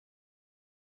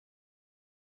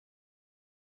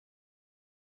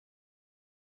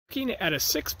Looking at a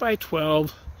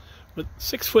 6x12 with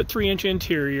 6'3"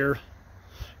 interior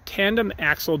tandem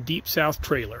axle deep south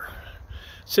trailer.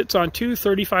 Sits on two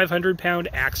 3,500-pound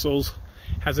axles,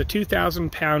 has a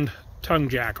 2,000-pound tongue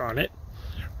jack on it,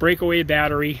 breakaway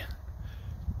battery,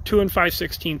 2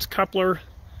 5/16 coupler,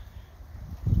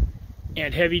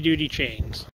 and heavy-duty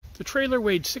chains. The trailer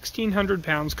weighed 1,600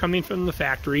 pounds coming from the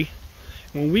factory.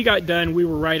 When we got done, we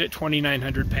were right at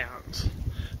 2,900 pounds.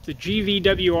 The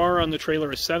GVWR on the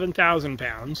trailer is 7,000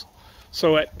 pounds,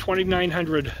 so at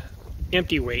 2,900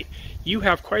 empty weight, you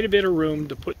have quite a bit of room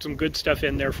to put some good stuff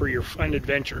in there for your fun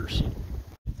adventures.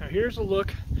 Now here's a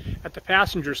look at the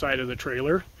passenger side of the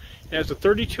trailer. It has a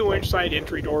 32-inch side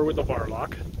entry door with a bar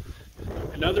lock,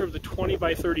 another of the 20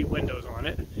 by 30 windows on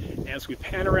it. And as we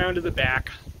pan around to the back,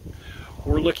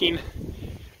 we're looking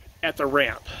at the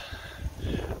ramp.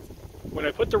 When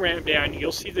I put the ramp down,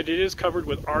 you'll see that it is covered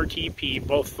with RTP,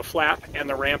 both the flap and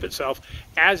the ramp itself,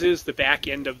 as is the back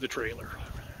end of the trailer.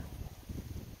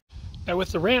 Now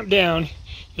with the ramp down,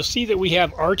 you'll see that we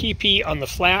have RTP on the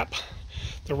flap,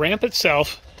 the ramp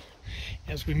itself.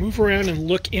 As we move around and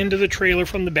look into the trailer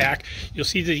from the back, you'll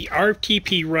see that the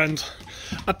RTP runs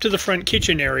up to the front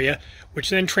kitchen area,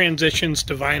 which then transitions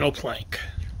to vinyl plank.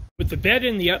 With the bed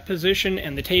in the up position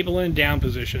and the table in down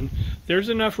position, there's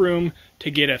enough room to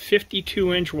get a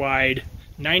 52-inch wide,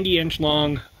 90-inch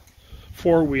long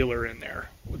four-wheeler in there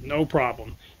with no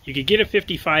problem. You could get a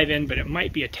 55 in, but it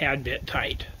might be a tad bit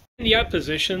tight. In the up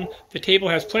position, the table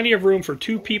has plenty of room for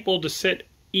two people to sit,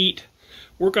 eat,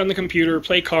 work on the computer,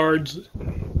 play cards,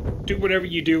 do whatever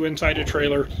you do inside a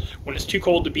trailer when it's too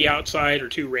cold to be outside or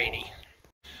too rainy.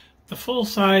 The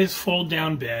full-size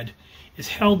fold-down bed is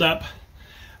held up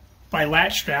by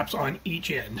latch straps on each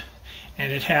end,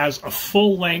 and it has a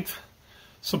full-length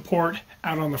support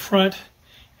out on the front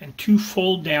and two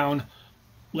fold-down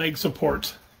leg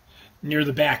supports near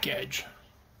the back edge.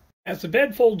 As the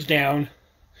bed folds down,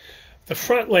 the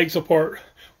front leg support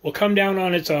will come down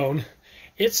on its own.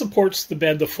 It supports the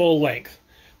bed the full length.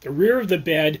 The rear of the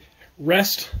bed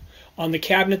rests on the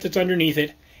cabinet that's underneath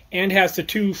it and has the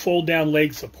two fold-down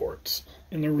leg supports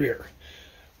in the rear.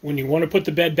 When you want to put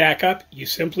the bed back up, you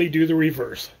simply do the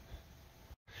reverse.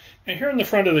 Now here in the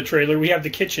front of the trailer, we have the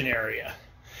kitchen area.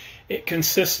 It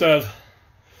consists of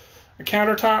a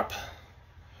countertop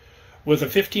with a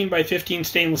 15 by 15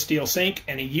 stainless steel sink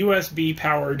and a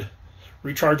USB-powered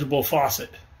rechargeable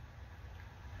faucet.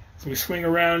 As we swing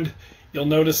around, you'll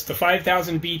notice the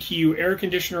 5,000 BTU air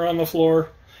conditioner on the floor.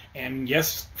 And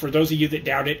yes, for those of you that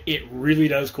doubt it, it really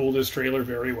does cool this trailer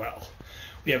very well.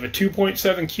 We have a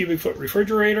 2.7 cubic foot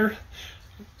refrigerator,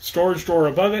 storage drawer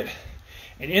above it,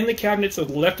 and in the cabinets to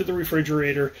the left of the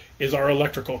refrigerator is our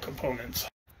electrical components.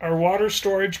 Our water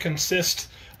storage consists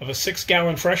of a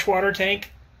 6-gallon freshwater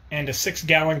tank and a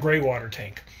 6-gallon gray water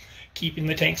tank. Keeping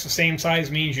the tanks the same size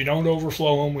means you don't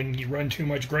overflow them when you run too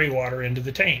much gray water into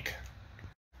the tank.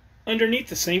 Underneath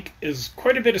the sink is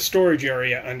quite a bit of storage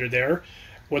area under there.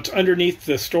 What's underneath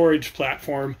the storage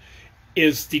platform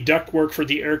is the ductwork for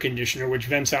the air conditioner, which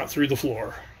vents out through the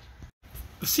floor.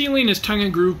 The ceiling is tongue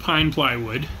and groove pine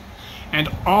plywood, and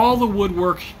all the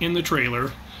woodwork in the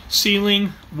trailer,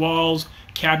 ceiling, walls,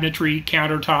 cabinetry,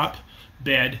 countertop,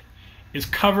 bed, is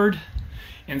covered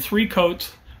in 3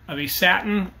 coats of a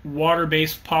satin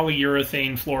water-based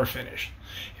polyurethane floor finish.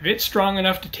 If it's strong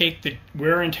enough to take the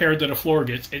wear and tear that a floor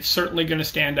gets, it's certainly going to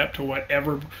stand up to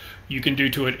whatever you can do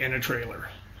to it in a trailer.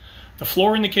 The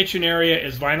floor in the kitchen area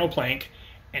is vinyl plank,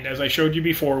 and as I showed you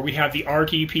before, we have the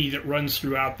RTP that runs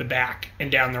throughout the back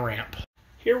and down the ramp.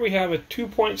 Here we have a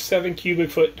 2.7 cubic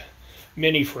foot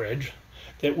mini fridge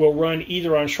that will run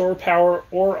either on shore power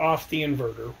or off the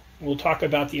inverter. We'll talk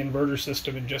about the inverter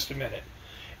system in just a minute.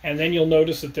 And then you'll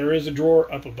notice that there is a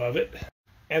drawer up above it.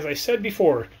 As I said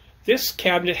before, this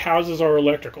cabinet houses our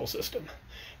electrical system.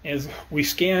 As we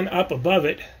scan up above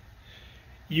it,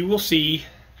 you will see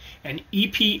an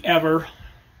EP Ever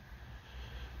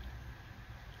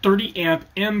 30 amp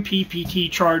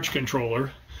MPPT charge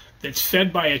controller that's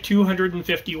fed by a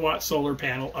 250 watt solar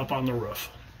panel up on the roof.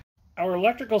 Our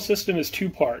electrical system is 2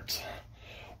 parts.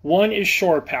 One is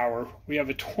shore power. We have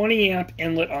a 20 amp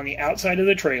inlet on the outside of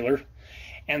the trailer,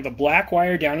 and the black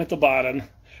wire down at the bottom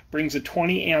brings the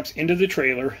 20 amps into the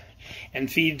trailer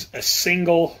and feeds a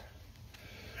single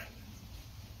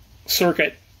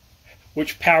circuit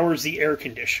which powers the air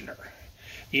conditioner.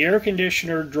 The air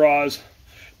conditioner draws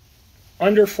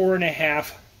under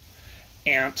 4.5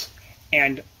 amps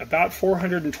and about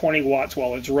 420 watts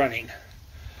while it's running.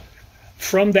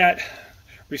 From that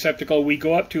receptacle, we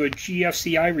go up to a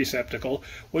GFCI receptacle,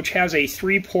 which has a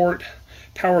 3-port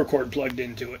power cord plugged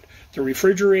into it. The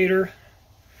refrigerator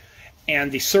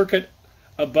and the circuit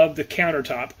above the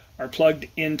countertop are plugged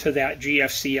into that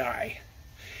GFCI.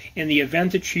 In the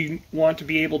event that you want to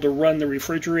be able to run the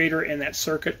refrigerator and that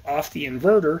circuit off the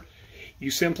inverter,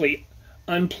 you simply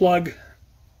unplug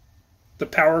the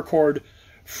power cord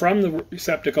from the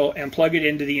receptacle and plug it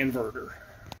into the inverter.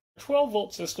 The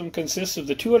 12-volt system consists of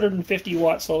the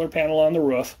 250-watt solar panel on the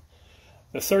roof,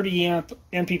 the 30-amp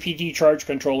MPPT charge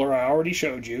controller I already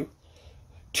showed you,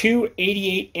 two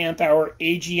 88-amp-hour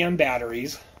AGM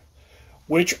batteries,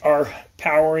 which are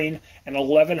powering an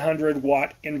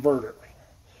 1100-watt inverter.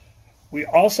 We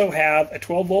also have a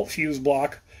 12-volt fuse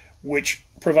block, which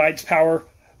provides power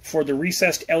for the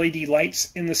recessed LED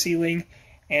lights in the ceiling,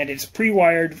 and it's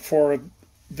pre-wired for a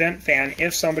vent fan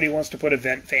if somebody wants to put a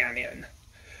vent fan in.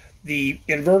 The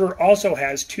inverter also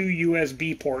has two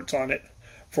USB ports on it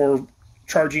for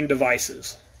charging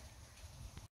devices.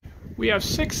 We have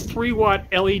 6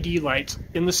 3-watt LED lights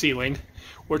in the ceiling,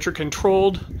 which are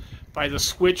controlled by the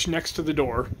switch next to the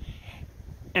door,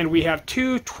 and we have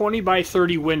two 20 by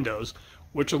 30 windows,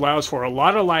 which allows for a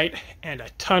lot of light and a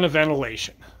ton of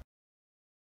ventilation.